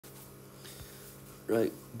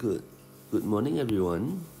Right, good. Good morning,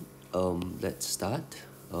 everyone. Let's start.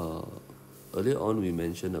 Earlier on, we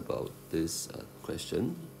mentioned about this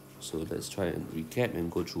question, so let's try and recap and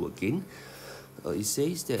go through again. It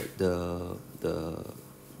says that the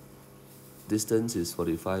distance is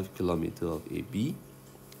 45 kilometer of AB,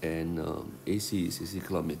 and AC is 60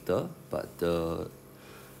 kilometer, but the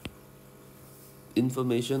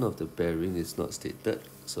information of the bearing is not stated.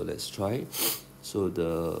 So let's try. So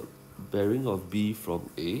the bearing of B from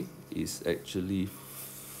A is actually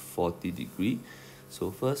 40 degree. So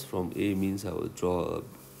first from A means I will draw a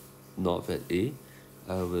north at A.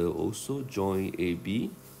 I will also join AB,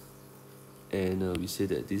 and we say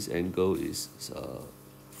that this angle is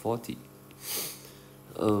 40.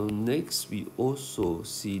 Next, we also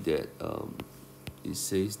see that it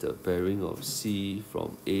says the bearing of C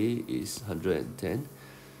from A is 110.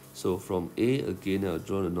 So from A again, I'll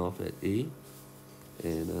draw the north at A,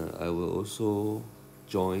 and I will also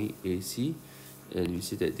join AC, and we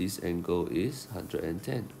see that this angle is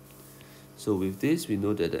 110. So with this, we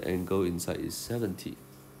know that the angle inside is 70.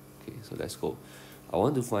 Okay, so let's go. I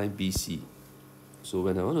want to find BC. So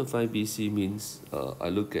when I want to find BC means I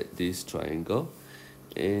look at this triangle,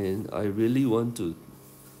 and I really want to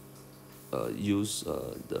use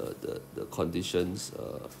the conditions,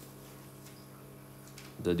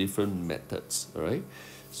 the different methods, all right?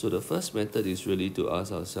 So the first method is really to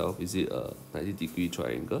ask ourselves, is it a 90-degree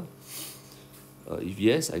triangle? If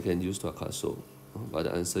yes, I can use Tuakaso, but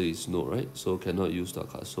the answer is no, right? So cannot use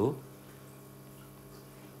Tuakaso.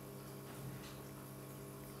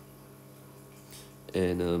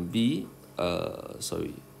 And B, so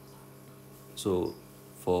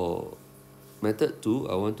for method 2,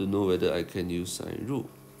 I want to know whether I can use sine rule.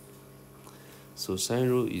 So sine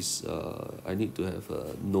rule is, I need to have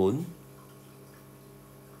a known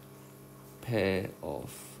pair of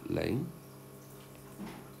length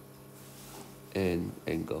and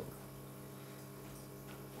angle.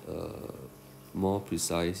 More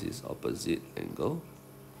precise is opposite angle.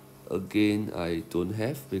 Again, I don't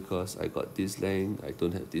have, because I got this length, I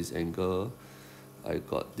don't have this angle. I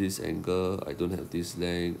got this angle, I don't have this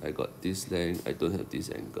length. I got this length, I don't have this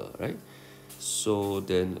angle, right? So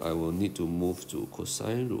then I will need to move to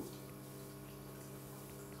cosine rule.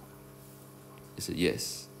 It's a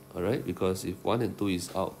yes, all right? Because if 1 and 2 is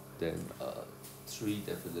out, then 3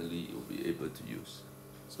 definitely you'll be able to use.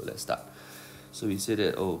 So let's start. So we say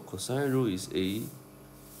that, cosine rule is A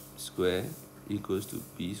square equals to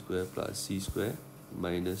B square plus C square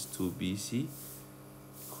minus 2BC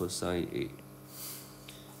cosine A.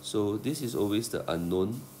 So this is always the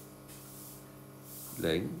unknown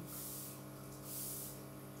length.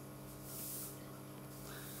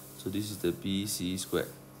 So this is the BC square.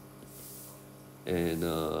 And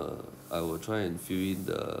I will try and fill in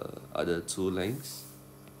the other two lengths.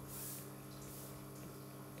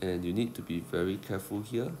 And you need to be very careful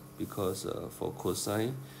here, because for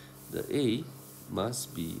cosine, the A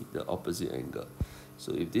must be the opposite angle.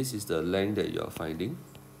 So if this is the length that you are finding,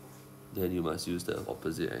 then you must use the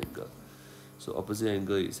opposite angle. So opposite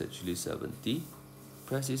angle is actually 70.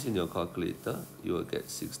 Press this in your calculator, you will get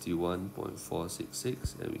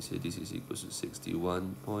 61.466, and we say this is equal to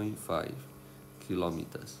 61.5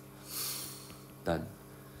 kilometers. Done.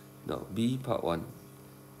 Now B part 1.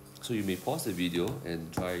 So you may pause the video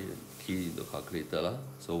and try and key in the calculator lah.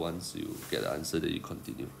 So once you get the answer, then you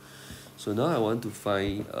continue. So now I want to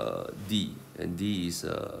find D, and D is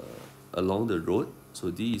along the road.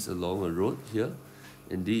 So D is along a road here,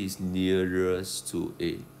 and D is nearest to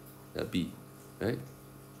B, right?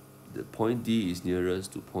 The point D is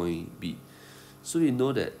nearest to point B. So we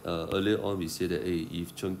know that earlier on we said that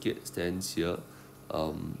if Chengkiat stands here,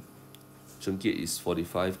 Chengkiat is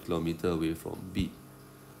 45 kilometers away from B.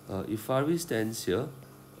 If Fari stands here,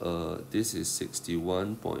 this is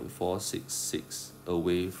 61.466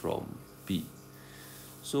 away from B.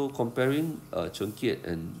 So comparing Chengkiat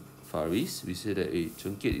and Faris, we say that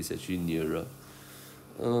Chengkiat is actually nearer.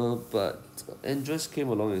 But Andres came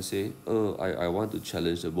along and say, I want to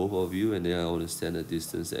challenge the both of you, and then I want to stand a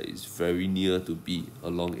distance that is very near to B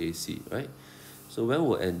along AC, right? So when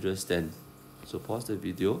will Andres stand? So pause the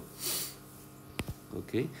video.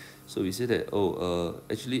 Okay, so we say that,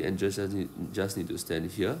 actually Andres just need to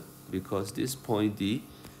stand here, because this point D,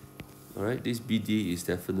 all right, this BD is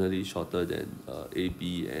definitely shorter than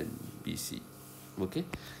AB and BC. Okay,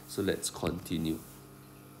 so let's continue.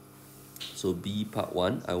 So B part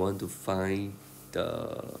 1, I want to find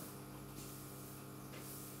the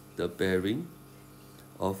bearing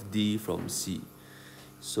of D from C.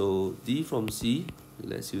 So D from C,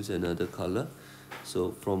 let's use another color.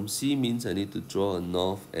 So from C means I need to draw a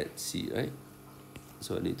north at C, right?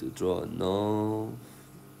 So I need to draw a north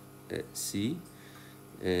at C,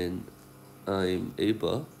 and I'm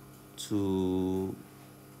able to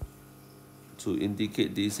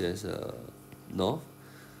indicate this as a north,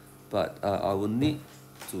 but I will need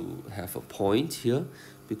to have a point here,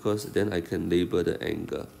 because then I can label the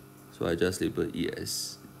angle. So I just label E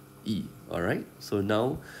as E. Alright, so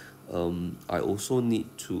now I also need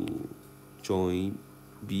to join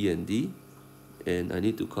B and D, and I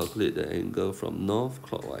need to calculate the angle from north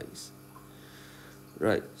clockwise.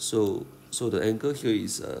 Right, so the angle here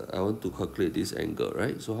is I want to calculate this angle,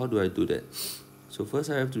 right? So how do I do that? So first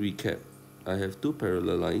I have to recap. I have two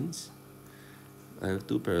parallel lines. And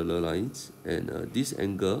this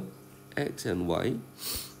angle X and Y.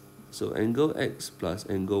 So angle X plus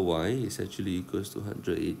angle Y is actually equals to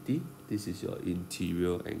 180. This is your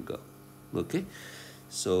interior angle. Okay,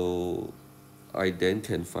 so I then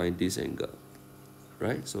can find this angle,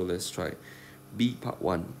 right? So let's try B part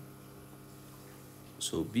 1.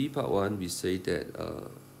 So B part 1, we say that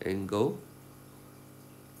angle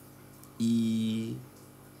ECA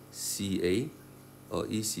or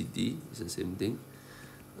ECD is the same thing,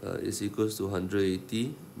 is equals to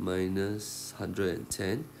 180 minus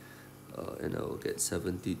 110, and I will get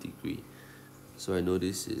 70 degree. So I know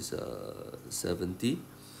this is 70,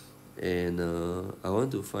 and I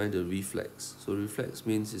want to find the reflex. So reflex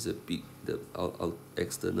means it's a big, the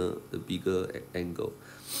external, the bigger angle,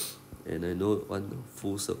 and I know one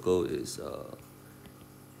full circle is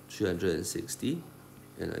 360,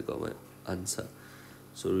 and I got my answer.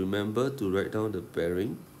 So remember to write down the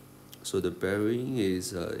bearing. So the bearing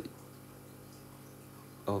is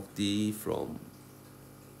of D from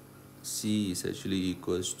C is actually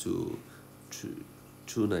equals to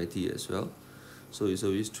 290 as well. So it's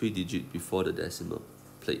always 3 digits before the decimal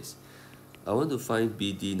place. I want to find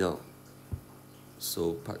BD now.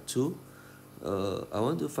 So part 2, I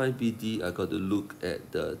want to find BD. I got to look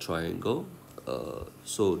at the triangle.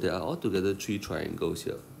 So there are altogether 3 triangles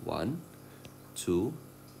here. 1, 2,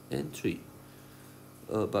 and 3.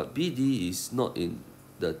 But BD is not in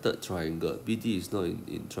the third triangle. BD is not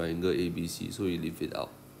in triangle ABC, so we leave it out.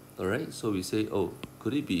 Alright, so we say, oh,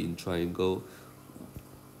 could it be in triangle?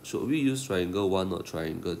 Should we use triangle 1 or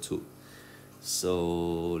triangle 2?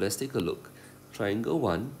 So let's take a look. Triangle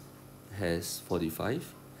 1 has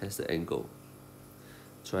 45, has the angle.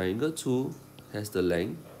 Triangle 2 has the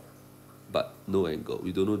length, but no angle.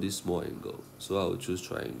 We don't know this small angle, so I will choose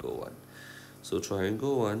triangle 1. So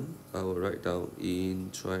triangle 1, I will write down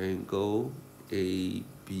in triangle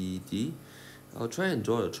ABD. I'll try and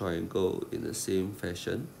draw a triangle in the same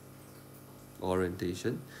fashion,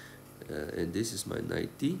 orientation. And this is my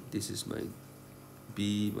 90, this is my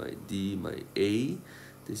B, my D, my A,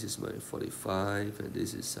 this is my 45, and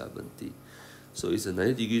this is 70. So it's a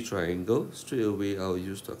 90-degree triangle. Straight away, I'll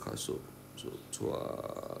use Tuakaso. So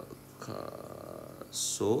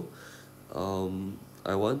Tuakaso.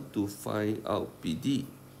 I want to find out BD,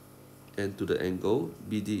 and to the angle,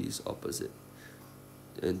 BD is opposite,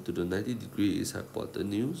 and to the 90 degree is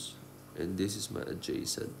hypotenuse, and this is my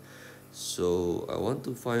adjacent. So I want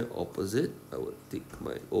to find opposite. I will take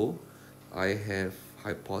my O. I have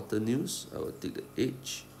hypotenuse. I will take the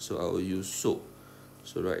H. So I will use so.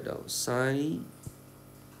 So write down sine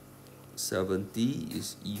 70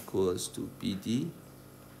 is equals to BD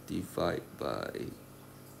divided by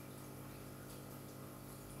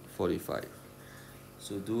 45.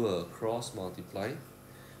 So do a cross multiply.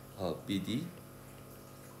 BD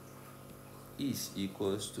is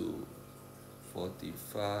equals to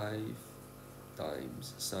 45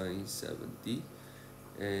 times sine 70,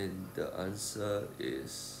 and the answer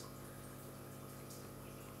is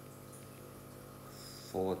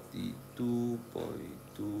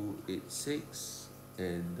 42.286,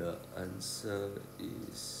 and the answer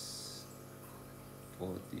is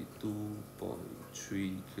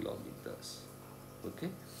 42.3 kilometers.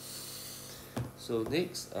 Okay, so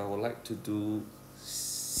next I would like to do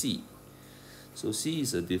C. So C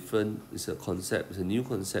is a concept, it's a new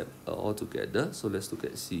concept altogether. So let's look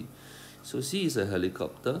at C. So C is a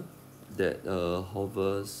helicopter that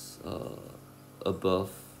hovers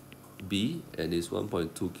above B and is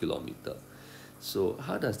 1.2 kilometer. So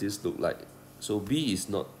how does this look like? So B is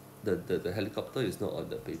not, the helicopter is not on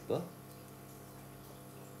the paper.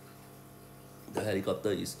 The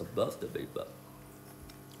helicopter is above the paper.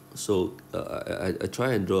 So I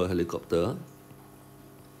try and draw a helicopter.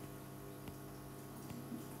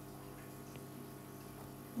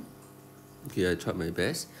 Okay, I tried my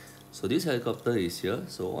best. So this helicopter is here.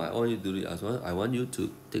 So what I want you to do is I want you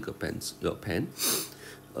to take your pen,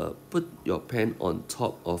 put your pen on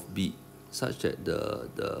top of B, such that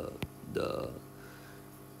the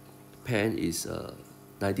pen is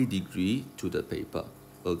 90 degree to the paper,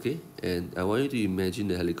 okay? And I want you to imagine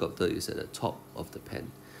the helicopter is at the top of the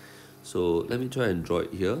pen. So let me try and draw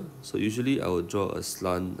it here. So usually I will draw a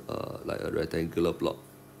slant like a rectangular block.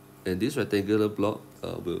 And this rectangular block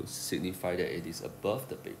will signify that it is above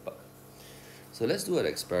the paper. So let's do an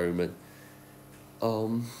experiment.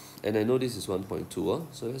 And I know this is 1.2,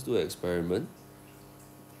 so let's do an experiment.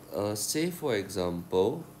 Say for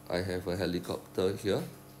example, I have a helicopter here.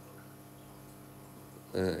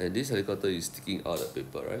 And this helicopter is sticking out of the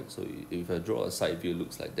paper, right? So if I draw a side view, it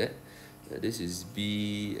looks like that. This is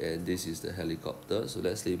B and this is the helicopter. So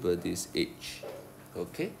let's label this H,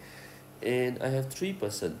 okay? And I have 3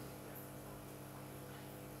 persons.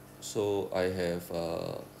 So I have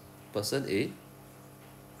person A,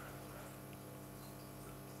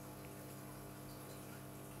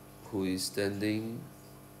 who is standing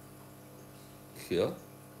here,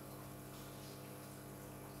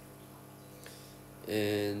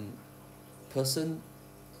 and person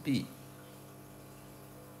B,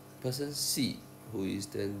 person C, who is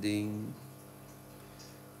standing.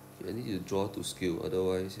 I need to draw to scale,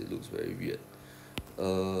 otherwise it looks very weird.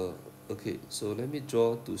 Okay, so let me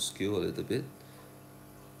draw to scale a little bit.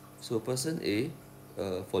 So person A,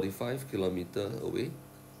 45 kilometers away,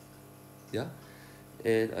 yeah,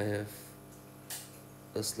 and I have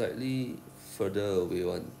a slightly further away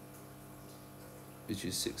one, which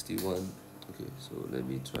is 61. Okay, so let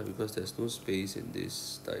me try, because there's no space in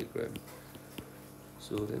this diagram.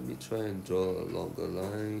 So let me try and draw a longer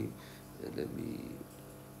line, and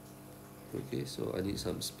okay, so I need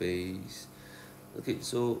some space. Okay,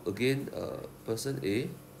 so again, person A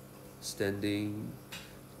standing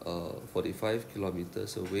 45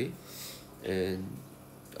 kilometers away, and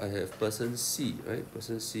I have person C, right?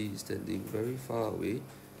 Person C is standing very far away,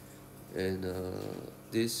 and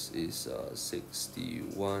this is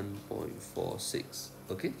 61.46.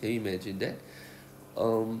 Okay, can you imagine that?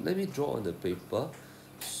 Let me draw on the paper.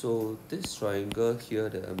 So this triangle here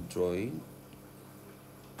that I'm drawing,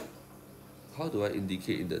 how do I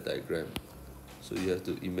indicate in the diagram? So you have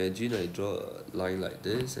to imagine I draw a line like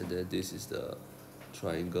this, and then this is the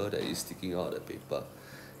triangle that is sticking out of the paper.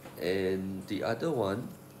 And the other one,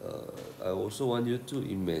 I also want you to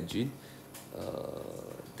imagine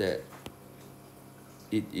that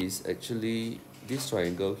it is actually this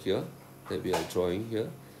triangle here that we are drawing here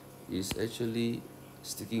is actually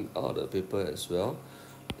sticking out of the paper as well,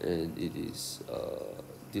 and it is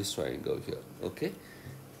this triangle here, okay?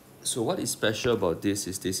 So what is special about this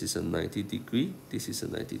is a 90 degree, this is a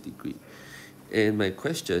 90 degree. And my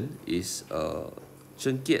question is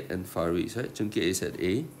Chen Kiet and Faris, right? Chen Kiet is at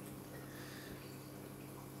A.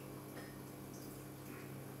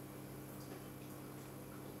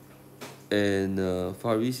 And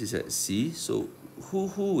Faris is at C. So who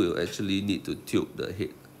will actually need to tilt the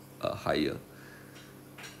head higher?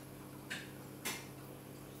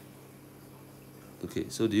 Okay,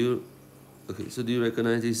 so do you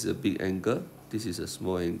recognize this is a big angle? This is a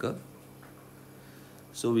small angle.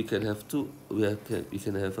 So we can have we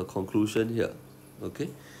can have a conclusion here. Okay,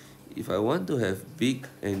 if I want to have big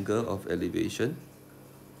angle of elevation,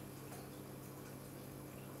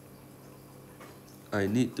 I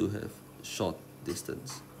need to have short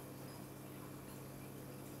distance,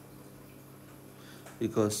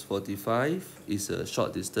 because 45 is a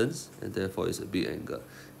short distance and therefore it's a big angle.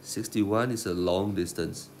 61 is a long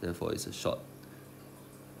distance, therefore it's a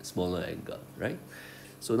smaller angle, right?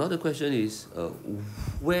 So now the question is,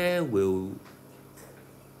 where will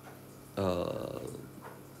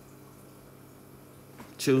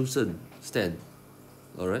ch7 stand?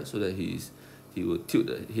 All right, so that he will tilt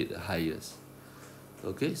the head the highest.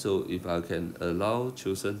 Okay, so if I can allow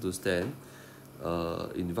ch7 to stand,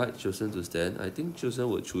 invite ch7 to stand, I think ch7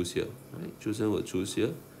 will choose here, right? ch7 will choose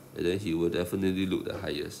here, and then he will definitely look the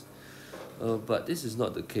highest. But this is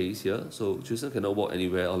not the case here. So ch7 cannot walk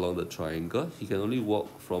anywhere along the triangle. He can only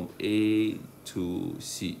walk from A to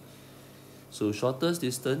C. So shortest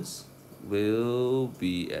distance will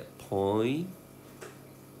be at point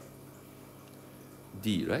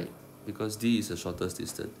D, right? Because D is the shortest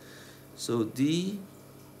distance. So D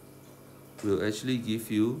will actually give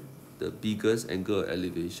you the biggest angle of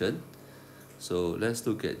elevation. So let's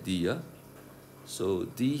look at D. So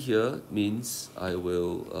D here means I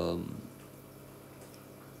will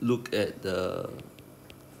look at the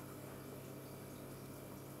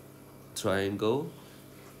triangle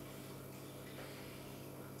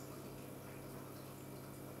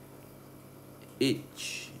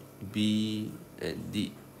H, B, and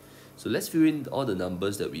D. So let's fill in all the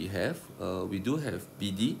numbers that we have. We do have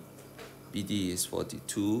BD. BD is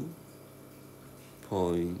 42.5.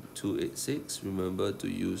 1.286. Remember to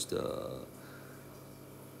use the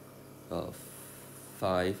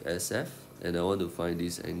 5SF, and I want to find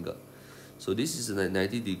this angle. So this is a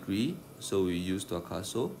 90 degree, so we use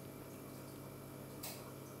Tuakaso.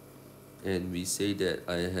 And we say that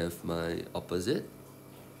I have my opposite,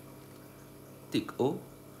 tick O.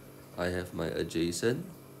 I have my adjacent,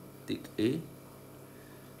 tick A.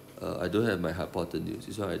 I don't have my hypotenuse,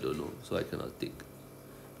 this one I don't know, so I cannot tick,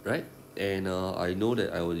 right? And I know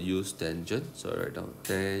that I will use tangent, so I write down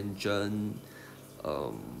tangent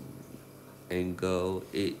angle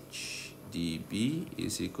HDB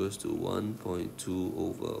is equals to 1.2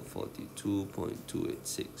 over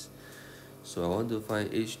 42.286. So I want to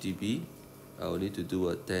find HDB. I will need to do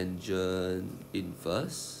a tangent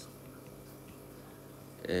inverse,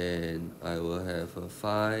 and I will have a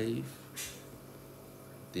 5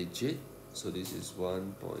 digit. So this is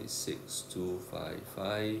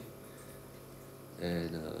 1.6255,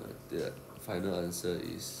 and the final answer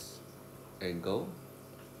is angle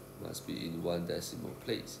must be in 1 decimal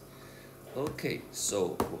place. Okay,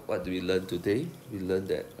 so what do we learn today? We learned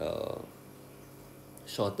that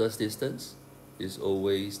shortest distance is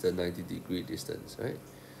always the 90 degree distance, right?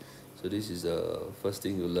 So this is the first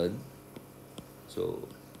thing you learn. So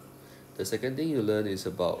the second thing you learn is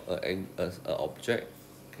about an object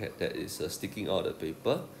that is sticking out of the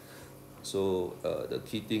paper. So the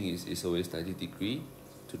key thing is always 90 degree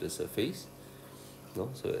to the surface. No?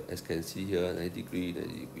 So as can see here, 90 degree, 90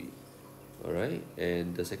 degree. Alright,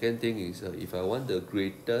 and the second thing is if I want the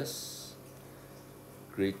greatest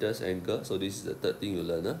angle, so this is the third thing you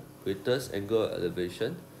learn, greatest angle of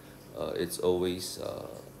elevation, it's always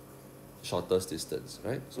shortest distance,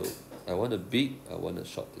 right? So I want a big, I want a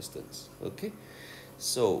short distance. Okay,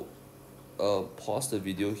 so pause the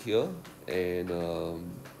video here, and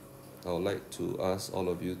I would like to ask all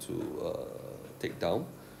of you to take down.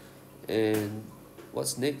 And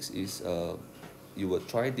what's next is you will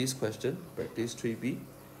try this question, practice 3B,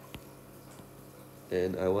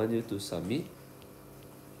 and I want you to submit,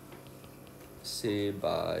 say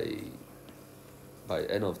by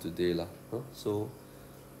end of today lah, huh? So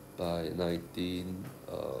by 19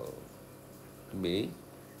 May,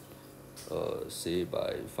 say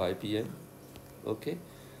by 5 p.m. Okay,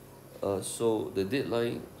 so the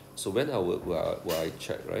deadline, so when will I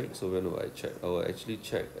check, right? So when will I check? I will actually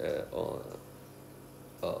check on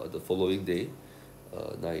the following day,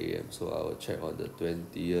 9 a.m. So I will check on the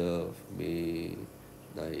 20th May,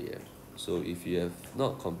 9 a.m. So if you have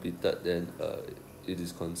not completed, then it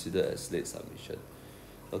is considered as late submission.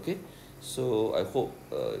 Okay, so I hope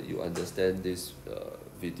you understand this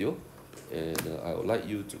video, and I would like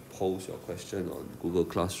you to post your question on Google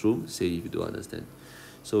Classroom, say if you don't understand.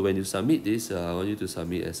 So when you submit this, I want you to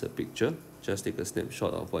submit as a picture. Just take a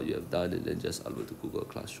snapshot of what you have done and then just upload to Google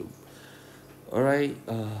Classroom. Alright,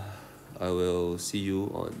 I will see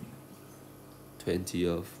you on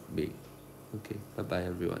 20th May. Okay, bye bye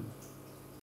everyone.